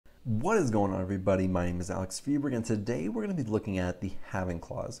What is going on, everybody? My name is Alex Fieberg, and today we're going to be looking at the having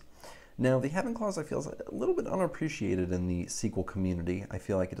clause. Now, the having clause I feel is a little bit unappreciated in the SQL community. I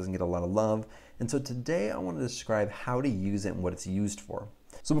feel like it doesn't get a lot of love, and so today I want to describe how to use it and what it's used for.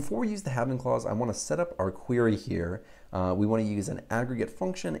 So before we use the having clause, I want to set up our query here. We want to use an aggregate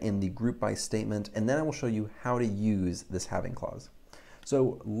function in the group by statement, and then I will show you how to use this having clause.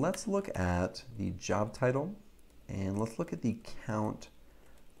 So let's look at the job title, and let's look at the count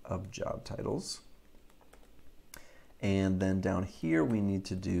of job titles. And then down here we need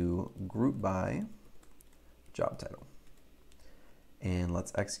to do group by job title. And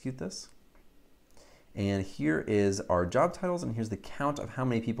let's execute this. And here is our job titles, and here's the count of how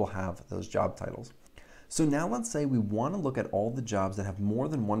many people have those job titles. So now let's say we want to look at all the jobs that have more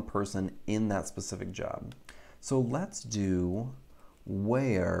than one person in that specific job. So let's do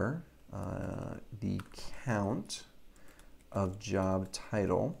where the count of job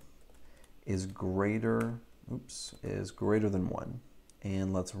title is greater than 1.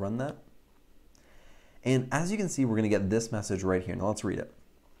 And let's run that. And as you can see, we're going to get this message right here. Now let's read it.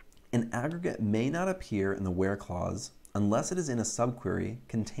 An aggregate may not appear in the where clause unless it is in a subquery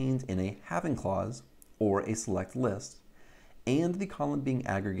contained in a having clause or a select list, and the column being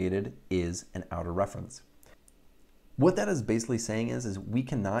aggregated is an outer reference. What that is basically saying is we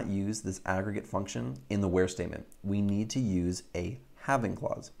cannot use this aggregate function in the where statement. We need to use a having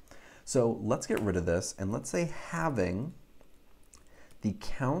clause. So let's get rid of this, and let's say having the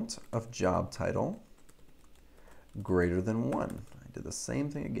count of job title greater than 1. I did the same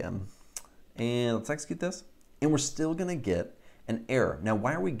thing again. And let's execute this, and we're still going to get an error. Now,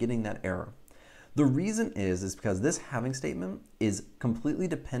 why are we getting that error? The reason is because this having statement is completely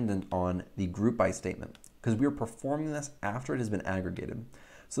dependent on the group by statement, because we are performing this after it has been aggregated.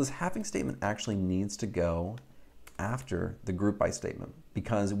 So this having statement actually needs to go after the group by statement,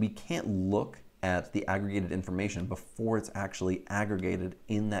 because we can't look at the aggregated information before it's actually aggregated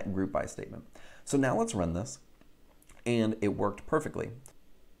in that group by statement. So now let's run this, and it worked perfectly.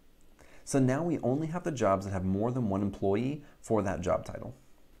 So now we only have the jobs that have more than one employee for that job title.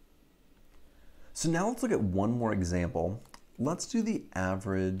 So now let's look at one more example. Let's do the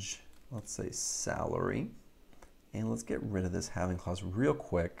average, let's say salary, and let's get rid of this having clause real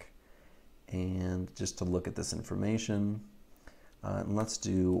quick, and just to look at this information. And let's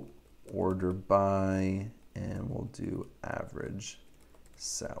do order by, and we'll do average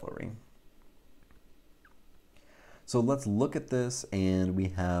salary. So let's look at this, and we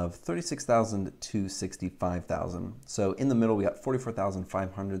have 36,000 to 65,000. So in the middle we got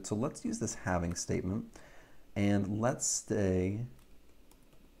 44,500. So let's use this having statement, and let's say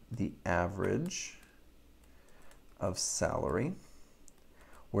the average of salary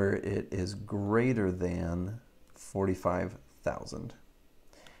where it is greater than 45,000.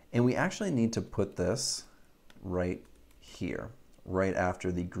 And we actually need to put this right here, right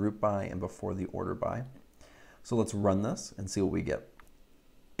after the group by and before the order by. So let's run this and see what we get.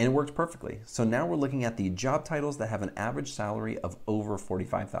 And it worked perfectly. So now we're looking at the job titles that have an average salary of over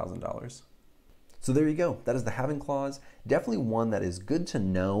 $45,000. So there you go. That is the having clause. Definitely one that is good to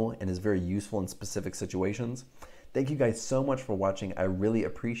know and is very useful in specific situations. Thank you guys so much for watching. I really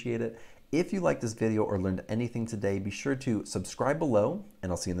appreciate it. If you liked this video or learned anything today, be sure to subscribe below,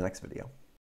 and I'll see you in the next video.